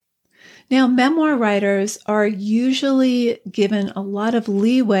Now, memoir writers are usually given a lot of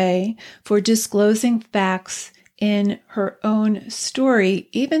leeway for disclosing facts in her own story,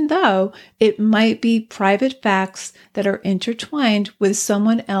 even though it might be private facts that are intertwined with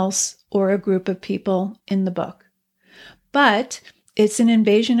someone else or a group of people in the book. But it's an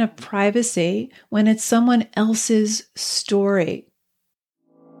invasion of privacy when it's someone else's story.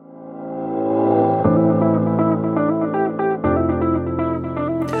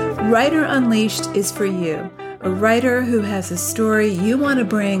 Writer Unleashed is for you, a writer who has a story you want to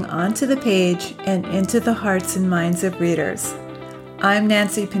bring onto the page and into the hearts and minds of readers. I'm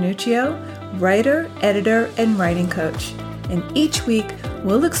Nancy Panuccio, writer, editor, and writing coach, and each week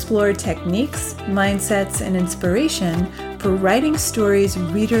we'll explore techniques, mindsets, and inspiration for writing stories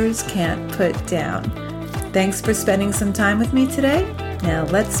readers can't put down. Thanks for spending some time with me today. Now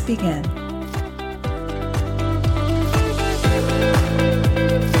let's begin.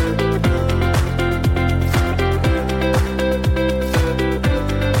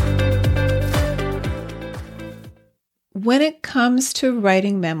 When it comes to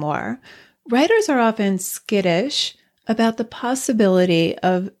writing memoir, writers are often skittish about the possibility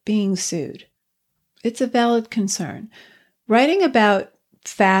of being sued. It's a valid concern. Writing about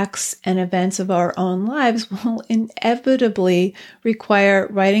facts and events of our own lives will inevitably require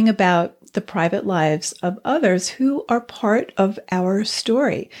writing about the private lives of others who are part of our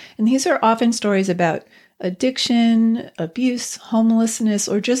story. And these are often stories about addiction, abuse, homelessness,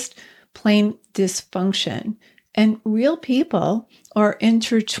 or just plain dysfunction. And real people are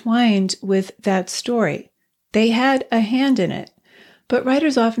intertwined with that story. They had a hand in it. But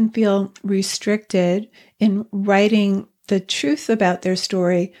writers often feel restricted in writing the truth about their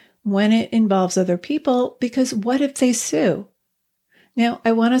story when it involves other people, because what if they sue? Now,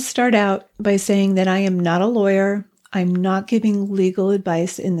 I want to start out by saying that I am not a lawyer. I'm not giving legal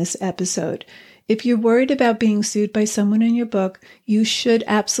advice in this episode. If you're worried about being sued by someone in your book, you should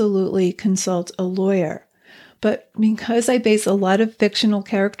absolutely consult a lawyer. But because I base a lot of fictional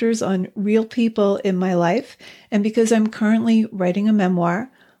characters on real people in my life, and because I'm currently writing a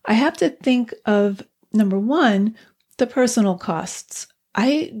memoir, I have to think of, number one, the personal costs.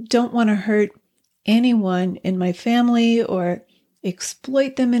 I don't want to hurt anyone in my family or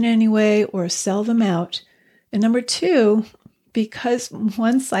exploit them in any way or sell them out. And number two, because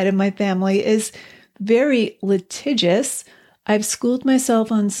one side of my family is very litigious, I've schooled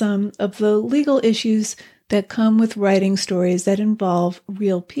myself on some of the legal issues that come with writing stories that involve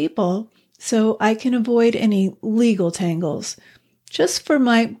real people, so I can avoid any legal tangles, just for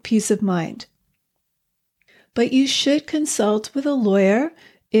my peace of mind. But you should consult with a lawyer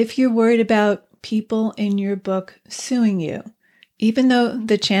if you're worried about people in your book suing you, even though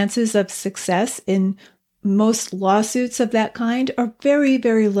the chances of success in most lawsuits of that kind are very,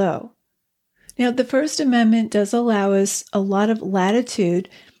 very low. Now, the First Amendment does allow us a lot of latitude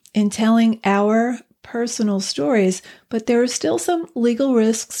in telling our personal stories, but there are still some legal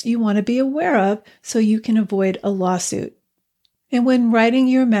risks you want to be aware of so you can avoid a lawsuit. And when writing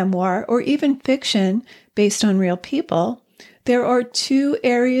your memoir, or even fiction based on real people, there are two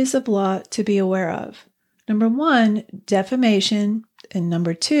areas of law to be aware of. Number one, defamation, and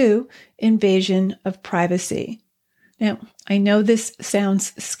number two, invasion of privacy. Now, I know this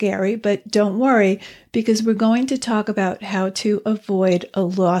sounds scary, but don't worry, because we're going to talk about how to avoid a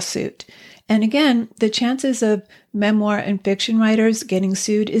lawsuit. And again, the chances of memoir and fiction writers getting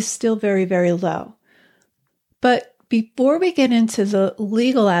sued is still very, very low. But before we get into the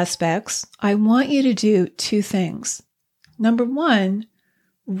legal aspects, I want you to do two things. Number one,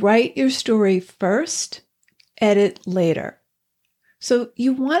 write your story first, edit later. So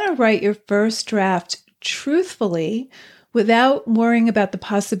you want to write your first draft truthfully without worrying about the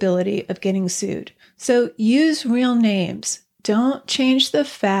possibility of getting sued. So use real names. Don't change the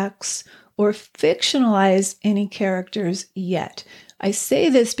facts or fictionalize any characters yet. I say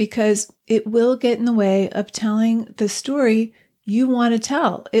this because it will get in the way of telling the story you want to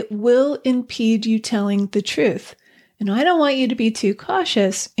tell. It will impede you telling the truth. And I don't want you to be too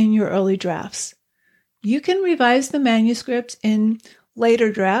cautious in your early drafts. You can revise the manuscript in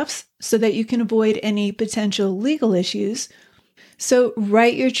later drafts so that you can avoid any potential legal issues. So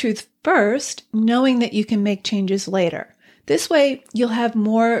write your truth first, knowing that you can make changes later. This way, you'll have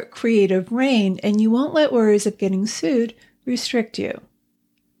more creative reign and you won't let worries of getting sued restrict you.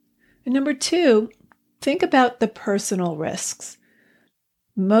 And number two, think about the personal risks.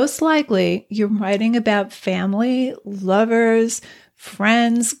 Most likely, you're writing about family, lovers,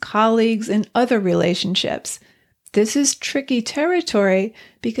 friends, colleagues, and other relationships. This is tricky territory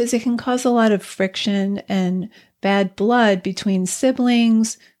because it can cause a lot of friction and bad blood between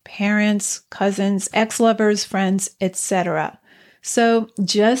siblings, parents, cousins, ex-lovers, friends, etc. So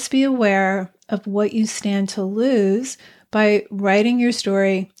just be aware of what you stand to lose by writing your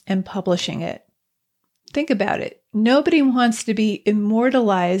story and publishing it. Think about it. Nobody wants to be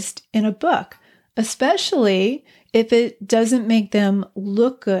immortalized in a book, especially if it doesn't make them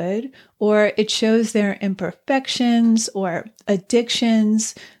look good or it shows their imperfections or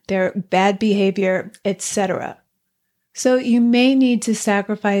addictions, their bad behavior, etc. So you may need to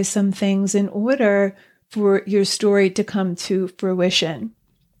sacrifice some things in order for your story to come to fruition.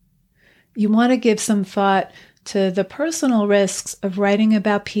 You want to give some thought to the personal risks of writing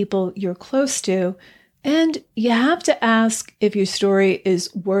about people you're close to, and you have to ask if your story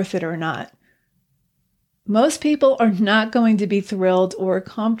is worth it or not. Most people are not going to be thrilled or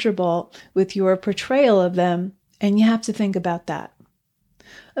comfortable with your portrayal of them, and you have to think about that.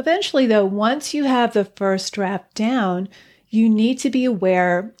 Eventually, though, once you have the first draft down, you need to be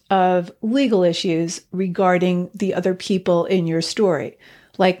aware of legal issues regarding the other people in your story,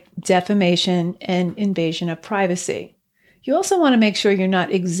 like defamation and invasion of privacy. You also want to make sure you're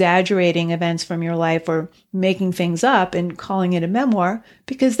not exaggerating events from your life or making things up and calling it a memoir,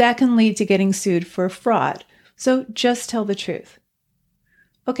 because that can lead to getting sued for fraud. So just tell the truth.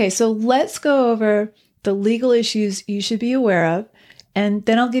 Okay, so let's go over the legal issues you should be aware of, and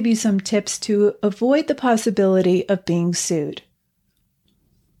then I'll give you some tips to avoid the possibility of being sued.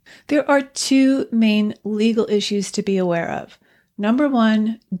 There are two main legal issues to be aware of. Number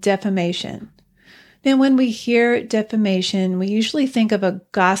one, defamation. Now, when we hear defamation, we usually think of a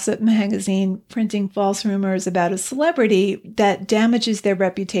gossip magazine printing false rumors about a celebrity that damages their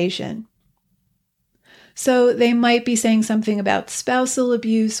reputation. So they might be saying something about spousal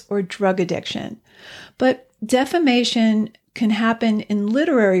abuse or drug addiction. But defamation can happen in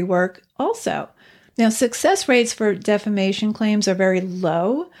literary work also. Now, success rates for defamation claims are very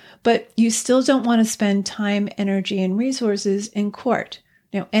low, but you still don't want to spend time, energy, and resources in court.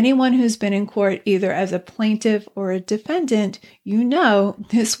 Now, anyone who's been in court either as a plaintiff or a defendant, you know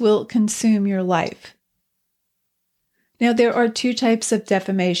this will consume your life. Now, there are two types of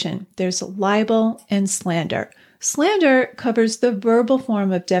defamation. There's libel and slander. Slander covers the verbal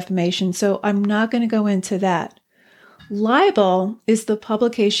form of defamation, so I'm not going to go into that. Libel is the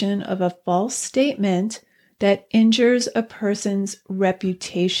publication of a false statement that injures a person's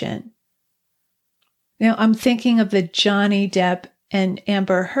reputation. Now, I'm thinking of the Johnny Depp and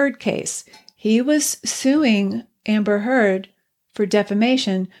Amber Heard case. He was suing Amber Heard for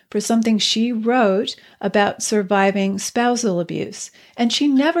defamation for something she wrote about surviving spousal abuse. And she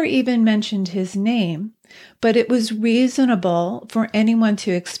never even mentioned his name, but it was reasonable for anyone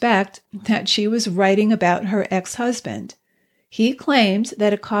to expect that she was writing about her ex-husband. He claimed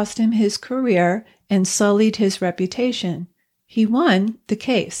that it cost him his career and sullied his reputation. He won the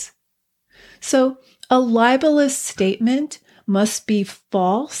case. So a libelous statement must be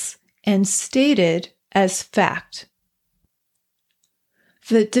false and stated as fact.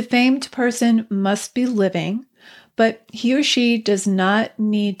 The defamed person must be living, but he or she does not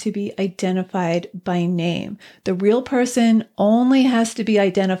need to be identified by name. The real person only has to be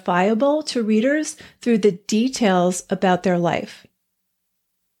identifiable to readers through the details about their life.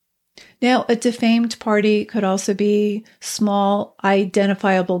 Now, a defamed party could also be small,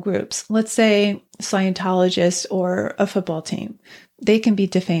 identifiable groups. Let's say Scientologists or a football team. They can be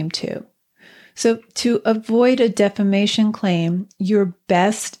defamed too. So to avoid a defamation claim, your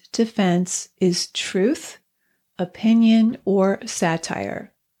best defense is truth, opinion, or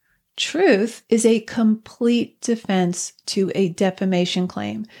satire. Truth is a complete defense to a defamation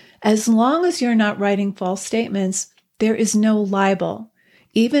claim. As long as you're not writing false statements, there is no libel.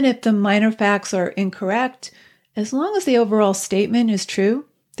 Even if the minor facts are incorrect, as long as the overall statement is true,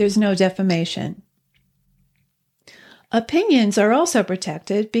 there's no defamation. Opinions are also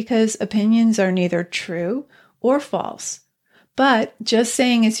protected because opinions are neither true or false. But just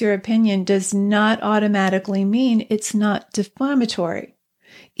saying it's your opinion does not automatically mean it's not defamatory.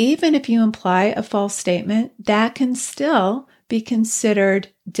 Even if you imply a false statement, that can still be considered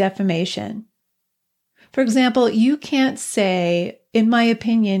defamation. For example, you can't say, in my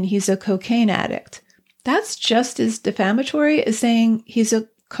opinion, he's a cocaine addict. That's just as defamatory as saying he's a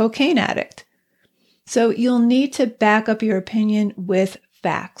cocaine addict. So you'll need to back up your opinion with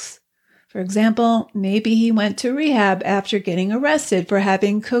facts. For example, maybe he went to rehab after getting arrested for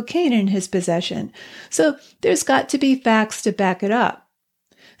having cocaine in his possession. So there's got to be facts to back it up.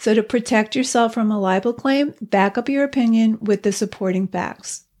 So to protect yourself from a libel claim, back up your opinion with the supporting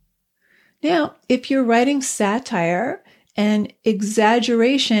facts. Now, if you're writing satire and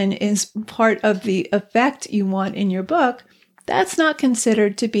exaggeration is part of the effect you want in your book, that's not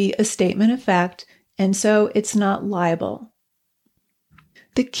considered to be a statement of fact, and so it's not liable.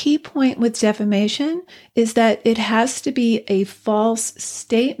 The key point with defamation is that it has to be a false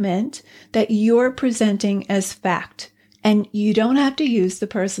statement that you're presenting as fact, and you don't have to use the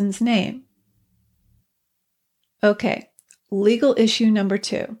person's name. Okay, legal issue number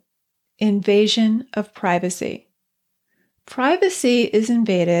 2, invasion of privacy. Privacy is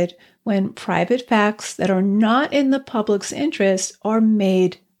invaded when private facts that are not in the public's interest are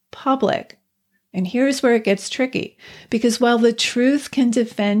made public. And here's where it gets tricky, because while the truth can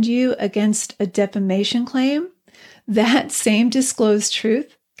defend you against a defamation claim, that same disclosed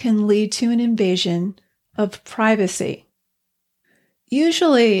truth can lead to an invasion of privacy.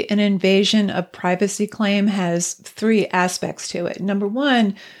 Usually, an invasion of privacy claim has 3 aspects to it. Number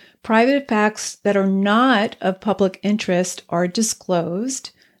 1, private facts that are not of public interest are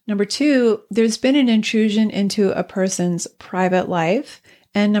disclosed. Number 2, there's been an intrusion into a person's private life.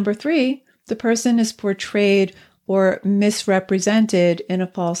 And number 3, the person is portrayed or misrepresented in a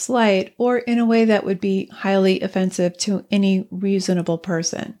false light or in a way that would be highly offensive to any reasonable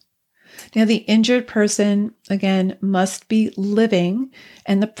person. Now, the injured person, again, must be living,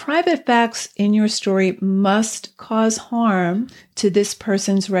 and the private facts in your story must cause harm to this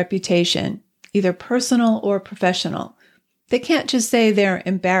person's reputation, either personal or professional. They can't just say they're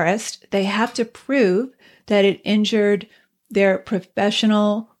embarrassed. They have to prove that it injured their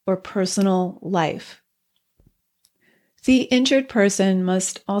professional or personal life. The injured person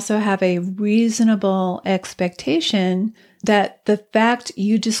must also have a reasonable expectation that the fact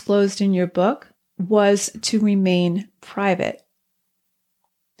you disclosed in your book was to remain private.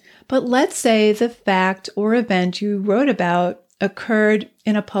 But let's say the fact or event you wrote about occurred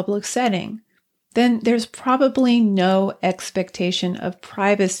in a public setting. Then there's probably no expectation of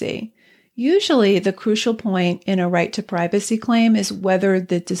privacy. Usually, the crucial point in a right to privacy claim is whether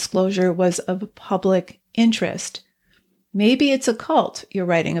the disclosure was of public interest. Maybe it's a cult you're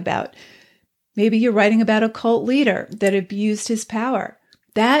writing about. Maybe you're writing about a cult leader that abused his power.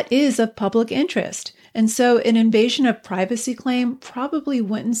 That is of public interest. And so an invasion of privacy claim probably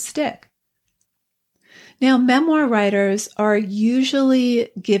wouldn't stick. Now, memoir writers are usually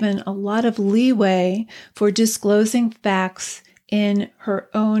given a lot of leeway for disclosing facts in her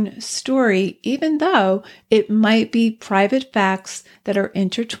own story, even though it might be private facts that are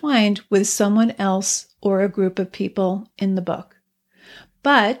intertwined with someone else or a group of people in the book.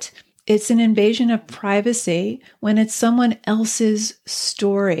 But it's an invasion of privacy when it's someone else's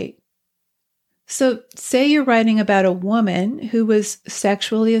story. So say you're writing about a woman who was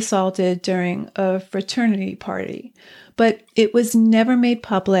sexually assaulted during a fraternity party, but it was never made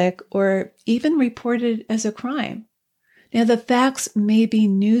public or even reported as a crime. Now, the facts may be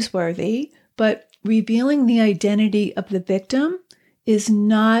newsworthy, but revealing the identity of the victim is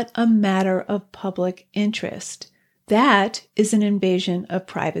not a matter of public interest. That is an invasion of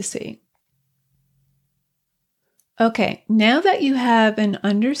privacy. Okay, now that you have an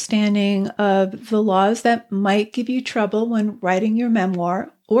understanding of the laws that might give you trouble when writing your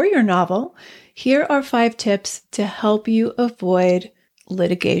memoir or your novel, here are 5 tips to help you avoid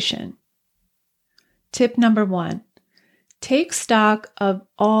litigation. Tip number 1, take stock of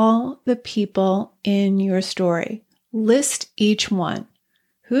all the people in your story. List each one.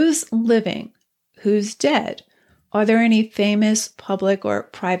 Who's living? Who's dead? Are there any famous public or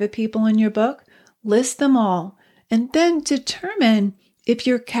private people in your book? List them all. And then determine if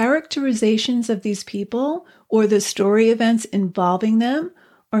your characterizations of these people or the story events involving them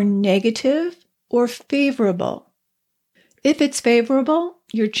are negative or favorable. If it's favorable,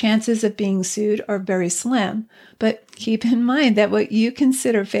 your chances of being sued are very slim, but keep in mind that what you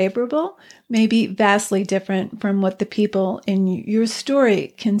consider favorable may be vastly different from what the people in your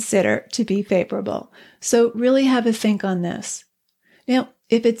story consider to be favorable. So really have a think on this. Now,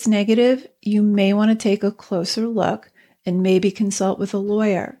 if it's negative, you may want to take a closer look and maybe consult with a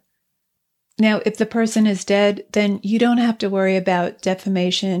lawyer. Now, if the person is dead, then you don't have to worry about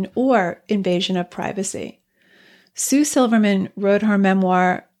defamation or invasion of privacy. Sue Silverman wrote her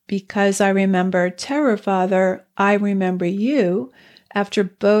memoir, Because I Remember Terror Father, I Remember You, after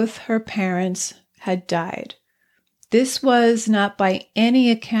both her parents had died. This was not by any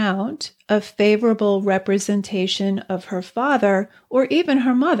account a favorable representation of her father or even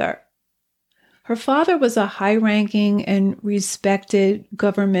her mother. Her father was a high-ranking and respected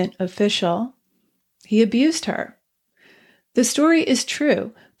government official. He abused her. The story is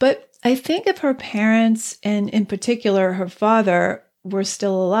true, but I think if her parents, and in particular her father, were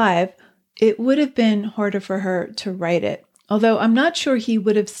still alive, it would have been harder for her to write it. although I'm not sure he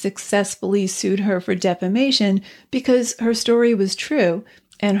would have successfully sued her for defamation because her story was true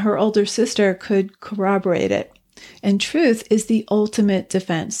and her older sister could corroborate it. And truth is the ultimate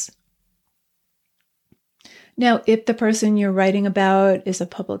defense. Now, if the person you're writing about is a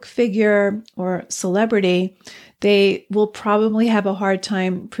public figure or celebrity, they will probably have a hard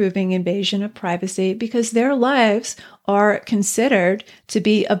time proving invasion of privacy because their lives are considered to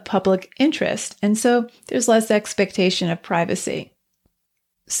be of public interest. And so there's less expectation of privacy.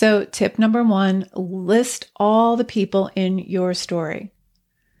 So tip number 1, list all the people in your story.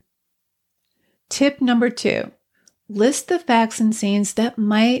 Tip number 2, list the facts and scenes that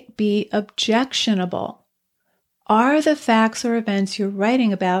might be objectionable. Are the facts or events you're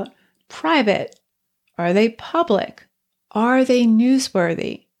writing about private? Are they public? Are they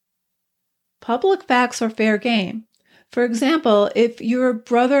newsworthy? Public facts are fair game. For example, if your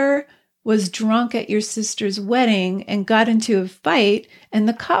brother was drunk at your sister's wedding and got into a fight and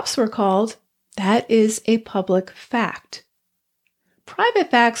the cops were called, that is a public fact.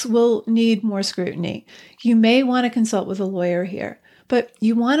 Private facts will need more scrutiny. You may want to consult with a lawyer here. But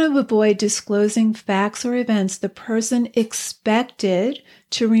you want to avoid disclosing facts or events the person expected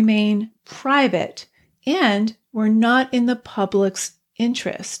to remain private and were not in the public's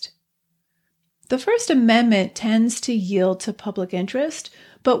interest. The First Amendment tends to yield to public interest,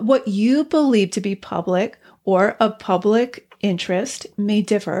 but what you believe to be public or of public interest may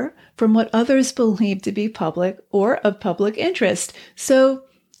differ from what others believe to be public or of public interest. So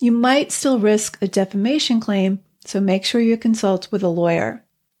you might still risk a defamation claim. So make sure you consult with a lawyer.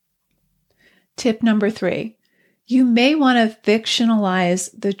 Tip number 3, you may want to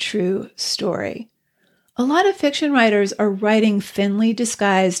fictionalize the true story. A lot of fiction writers are writing thinly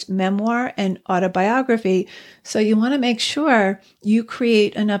disguised memoir and autobiography, so you want to make sure you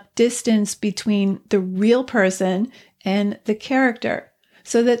create enough distance between the real person and the character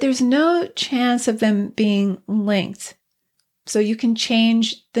so that there's no chance of them being linked. So you can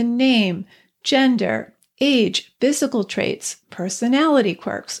change the name, gender, age, physical traits, personality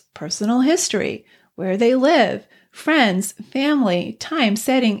quirks, personal history, where they live, friends, family, time,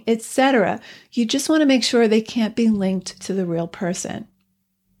 setting, etc. You just want to make sure they can't be linked to the real person.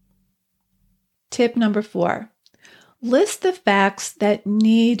 Tip number 4, list the facts that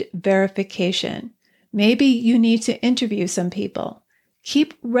need verification. Maybe you need to interview some people.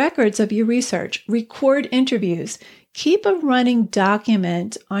 Keep records of your research, record interviews, keep a running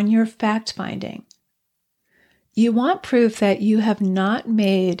document on your fact-finding. You want proof that you have not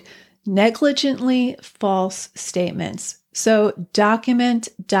made negligently false statements. So document.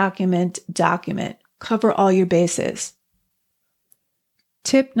 Cover all your bases.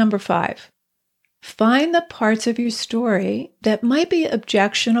 Tip number 5, find the parts of your story that might be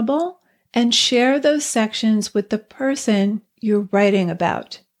objectionable and share those sections with the person you're writing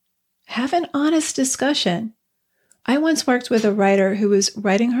about. Have an honest discussion. I once worked with a writer who was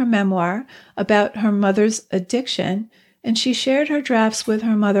writing her memoir about her mother's addiction, and she shared her drafts with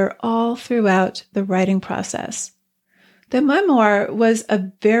her mother all throughout the writing process. The memoir was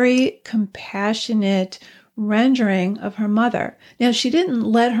a very compassionate rendering of her mother. Now, she didn't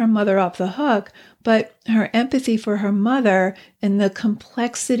let her mother off the hook, but her empathy for her mother and the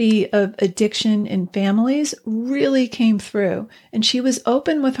complexity of addiction in families really came through. And she was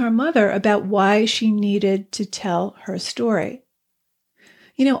open with her mother about why she needed to tell her story.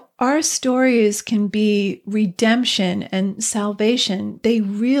 You know, our stories can be redemption and salvation. They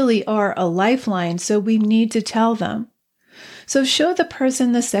really are a lifeline, so we need to tell them. So show the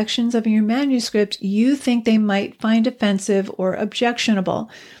person the sections of your manuscript you think they might find offensive or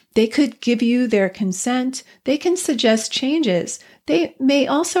objectionable. They could give you their consent. They can suggest changes. They may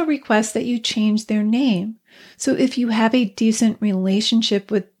also request that you change their name. So if you have a decent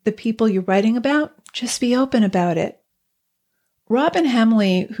relationship with the people you're writing about, just be open about it. Robin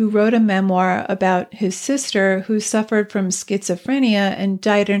Hemley, who wrote a memoir about his sister who suffered from schizophrenia and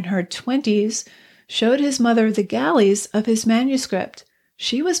died in her 20s, showed his mother the galleys of his manuscript.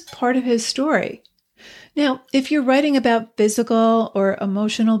 She was part of his story. Now, if you're writing about physical or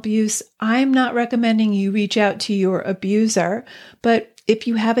emotional abuse, I'm not recommending you reach out to your abuser, but if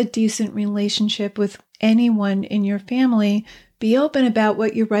you have a decent relationship with anyone in your family, be open about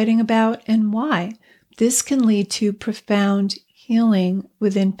what you're writing about and why. This can lead to profound healing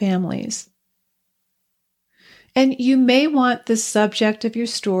within families. And you may want the subject of your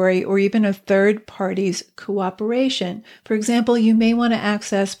story or even a third party's cooperation. For example, you may want to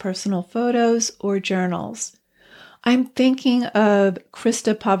access personal photos or journals. I'm thinking of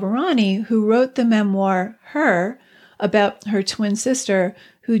Krista Pavarani, who wrote the memoir Her about her twin sister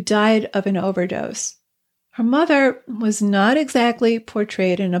who died of an overdose. Her mother was not exactly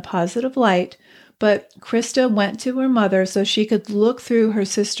portrayed in a positive light, but Krista went to her mother so she could look through her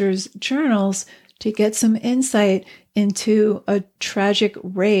sister's journals to get some insight into a tragic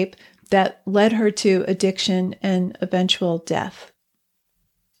rape that led her to addiction and eventual death.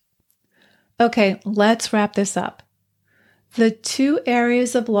 Okay, let's wrap this up. The two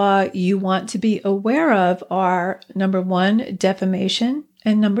areas of law you want to be aware of are, number 1, defamation,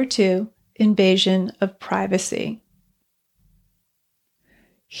 and number 2, invasion of privacy.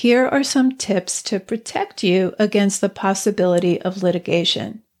 Here are some tips to protect you against the possibility of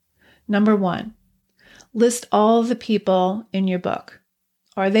litigation. Number 1, list all the people in your book.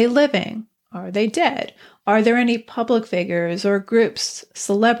 Are they living? Are they dead? Are there any public figures or groups,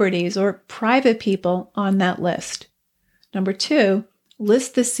 celebrities, or private people on that list? Number 2,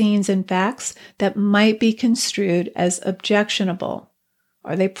 list the scenes and facts that might be construed as objectionable.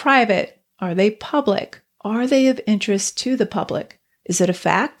 Are they private? Are they public? Are they of interest to the public? Is it a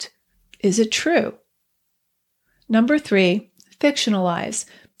fact? Is it true? Number 3, fictionalize.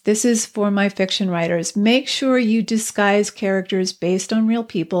 This is for my fiction writers. Make sure you disguise characters based on real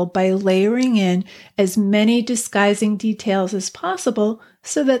people by layering in as many disguising details as possible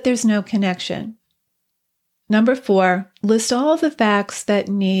so that there's no connection. Number 4, list all the facts that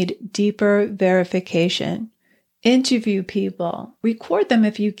need deeper verification. Interview people. Record them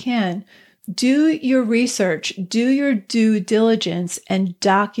if you can. Do your research. Do your due diligence and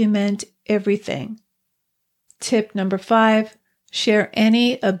document everything. Tip number 5, share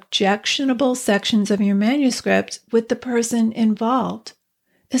any objectionable sections of your manuscript with the person involved.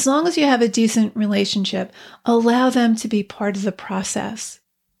 As long as you have a decent relationship, allow them to be part of the process.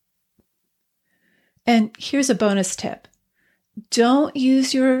 And here's a bonus tip. Don't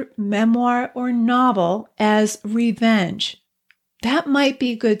use your memoir or novel as revenge. That might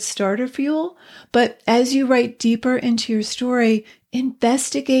be good starter fuel, but as you write deeper into your story,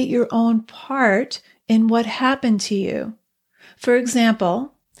 investigate your own part in what happened to you. For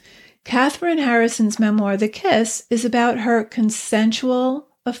example, Catherine Harrison's memoir, The Kiss, is about her consensual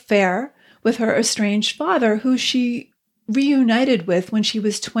affair with her estranged father, who she reunited with when she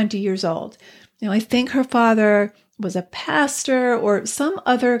was 20 years old. I think her father was a pastor or some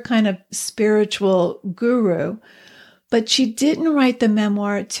other kind of spiritual guru, but she didn't write the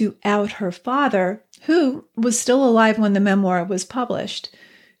memoir to out her father, who was still alive when the memoir was published.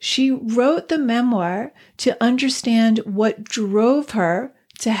 She wrote the memoir to understand what drove her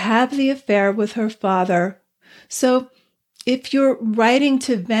to have the affair with her father. So if you're writing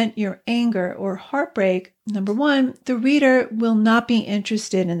to vent your anger or heartbreak, number 1, the reader will not be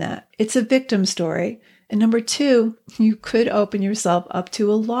interested in that. It's a victim story. And number 2, you could open yourself up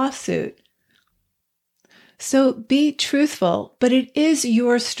to a lawsuit. So be truthful, but it is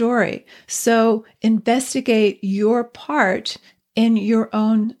your story. So investigate your part in your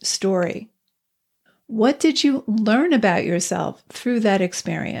own story. What did you learn about yourself through that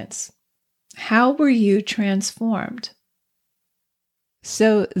experience? How were you transformed?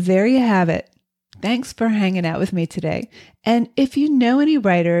 So there you have it. Thanks for hanging out with me today. And if you know any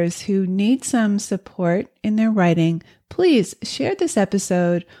writers who need some support in their writing, please share this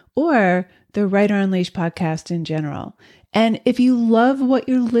episode or the Writer Unleashed podcast in general. And if you love what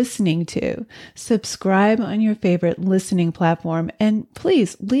you're listening to, subscribe on your favorite listening platform and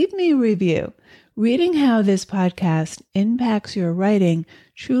please leave me a review. Reading how this podcast impacts your writing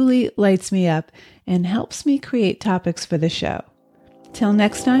truly lights me up and helps me create topics for the show. Till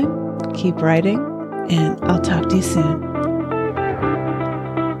next time, keep writing, and I'll talk to you soon.